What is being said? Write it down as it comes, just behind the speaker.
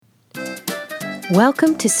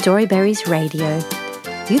Welcome to Storyberries Radio.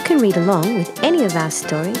 You can read along with any of our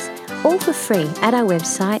stories, all for free at our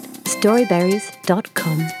website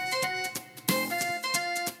storyberries.com.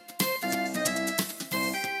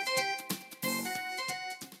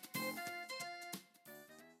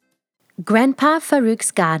 Grandpa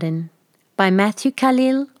Farouk's Garden by Matthew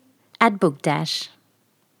Khalil at Bookdash.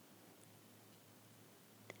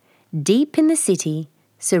 Deep in the city,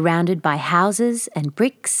 surrounded by houses and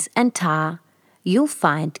bricks and tar, you'll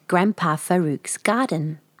find Grandpa Farouk's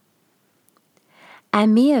garden.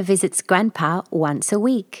 Amir visits Grandpa once a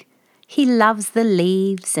week. He loves the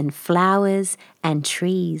leaves and flowers and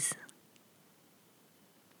trees.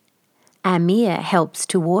 Amir helps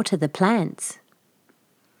to water the plants.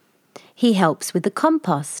 He helps with the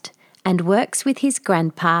compost and works with his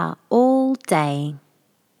grandpa all day.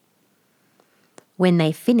 When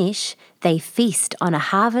they finish, they feast on a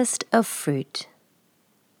harvest of fruit.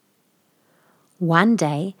 One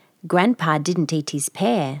day, Grandpa didn't eat his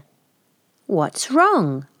pear. "What's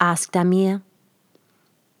wrong?" asked Amir.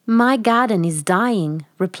 "My garden is dying,"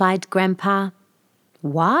 replied Grandpa.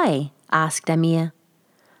 "Why?" asked Amir.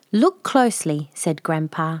 "Look closely," said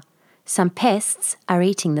Grandpa. "Some pests are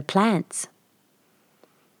eating the plants."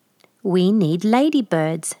 "We need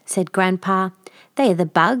ladybirds," said Grandpa. "They are the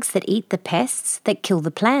bugs that eat the pests that kill the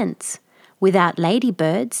plants. Without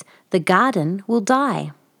ladybirds, the garden will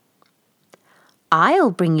die."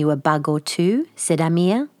 "I'll bring you a bug or two," said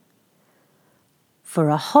Amir. For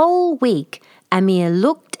a whole week, Amir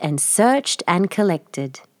looked and searched and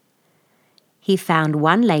collected. He found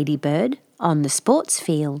one ladybird on the sports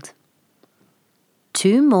field,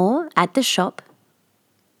 2 more at the shop,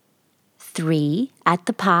 3 at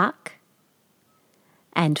the park,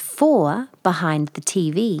 and 4 behind the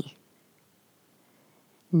TV.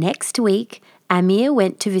 Next week, Amir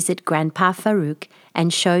went to visit Grandpa Farouk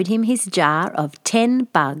and showed him his jar of 10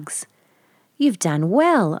 bugs. "You've done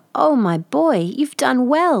well, oh my boy, you've done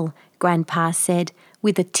well," Grandpa said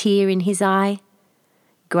with a tear in his eye.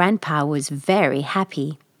 Grandpa was very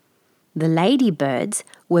happy. The ladybirds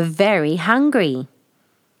were very hungry.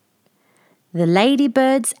 The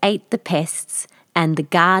ladybirds ate the pests and the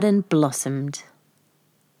garden blossomed.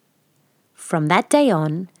 From that day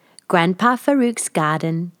on, Grandpa Farouk's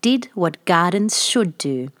garden did what gardens should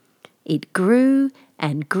do. It grew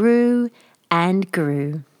and grew and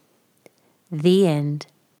grew. The end.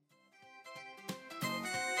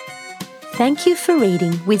 Thank you for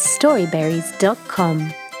reading with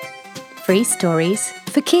Storyberries.com. Free stories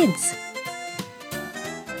for kids.